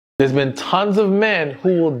There's been tons of men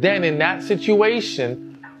who will then, in that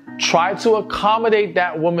situation, try to accommodate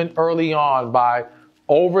that woman early on by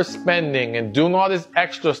overspending and doing all this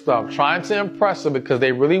extra stuff, trying to impress her because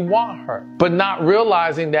they really want her, but not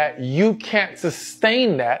realizing that you can't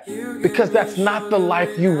sustain that because that's not the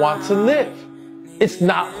life you want to live. It's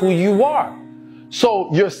not who you are.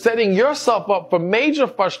 So you're setting yourself up for major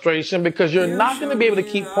frustration because you're not going to be able to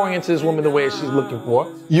keep pouring into this woman the way she's looking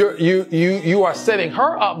for. You are setting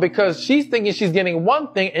her up because she's thinking she's getting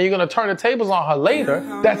one thing and you're going to turn the tables on her later.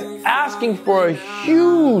 That's asking for a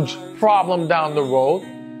huge problem down the road.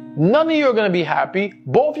 None of you are going to be happy.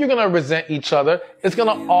 Both of you are going to resent each other. It's going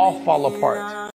to all fall apart.